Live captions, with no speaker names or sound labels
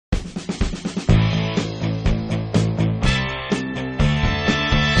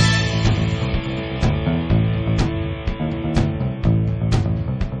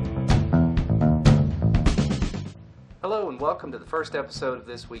welcome to the first episode of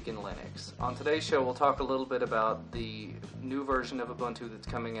This Week in Linux. On today's show we'll talk a little bit about the new version of Ubuntu that's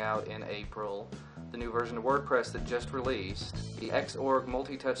coming out in April, the new version of WordPress that just released, the Xorg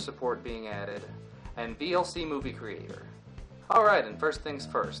Multitouch support being added, and VLC Movie Creator. Alright, and first things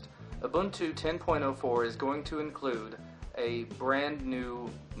first, Ubuntu 10.04 is going to include a brand new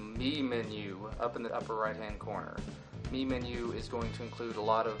Me menu up in the upper right hand corner. Me menu is going to include a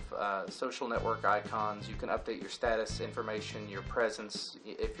lot of social network icons. You can update your status information, your presence,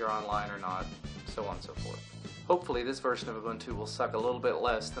 if you're online or not, so on and so forth. Hopefully this version of Ubuntu will suck a little bit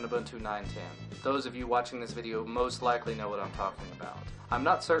less than Ubuntu 9.10. Those of you watching this video most likely know what I'm talking about. I'm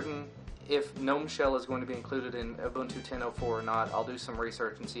not certain if GNOME Shell is going to be included in Ubuntu 10.04 or not. I'll do some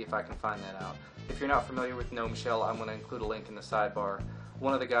research and see if I can find that out. If you're not familiar with GNOME Shell, I'm going to include a link in the sidebar.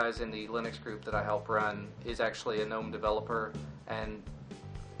 One of the guys in the Linux group that I help run is actually a GNOME developer, and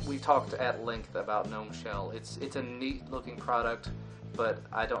we've talked at length about GNOME Shell. It's a neat looking product, but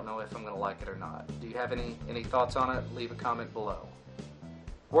I don't know if I'm going to like it or not. Do you have any thoughts on it? Leave a comment below.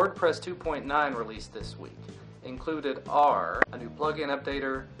 WordPress 2.9 released this week. Included are a new plugin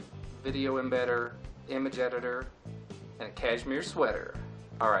updater, video embedder, image editor, and a cashmere sweater.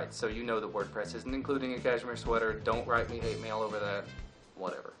 Alright, so you know that WordPress isn't including a cashmere sweater. Don't write me hate mail over that.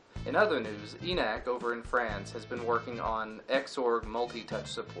 Whatever. In other news, ENAC over in France has been working on Xorg Multitouch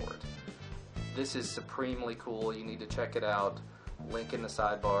support. This is supremely cool. You need to check it out. Link in the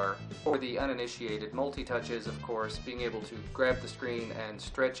sidebar. For the uninitiated, multitouch is, of course, being able to grab the screen and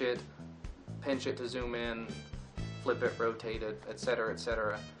stretch it, pinch it to zoom in, flip it, rotate it, etc.,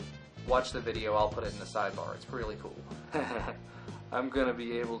 etc. Watch the video. I'll put it in the sidebar. It's really cool. I'm going to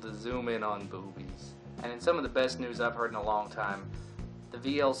be able to zoom in on boobies. And in some of the best news I've heard in a long time,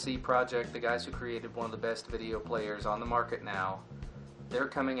 the VLC project, the guys who created one of the best video players on the market now, they're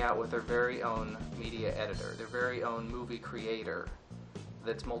coming out with their very own media editor, their very own movie creator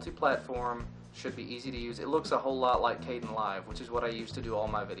that's multi-platform, should be easy to use. It looks a whole lot like Kdenlive, which is what I use to do all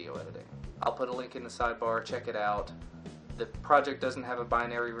my video editing. I'll put a link in the sidebar, check it out. The project doesn't have a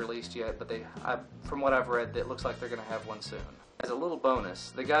binary released yet, but from what I've read, it looks like they're going to have one soon. As a little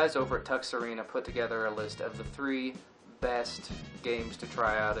bonus, the guys over at Tux Arena put together a list of the 3 best games to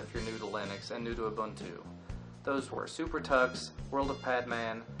try out if you're new to Linux and new to Ubuntu. Those were Super Tux, World of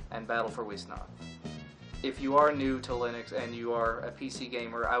Padman, and Battle for Wisnoth. If you are new to Linux and you are a PC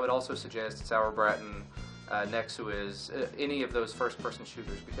gamer, I would also suggest Sauerbraten, Nexuiz, any of those first-person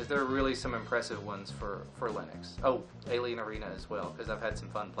shooters, because there are really some impressive ones for Linux. Oh, Alien Arena as well, because I've had some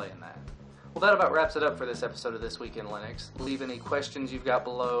fun playing that. Well, that about wraps it up for this episode of This Week in Linux. Leave any questions you've got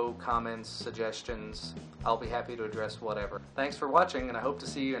below, comments, suggestions. I'll be happy to address whatever. Thanks for watching, and I hope to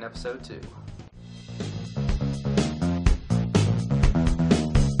see you in episode 2.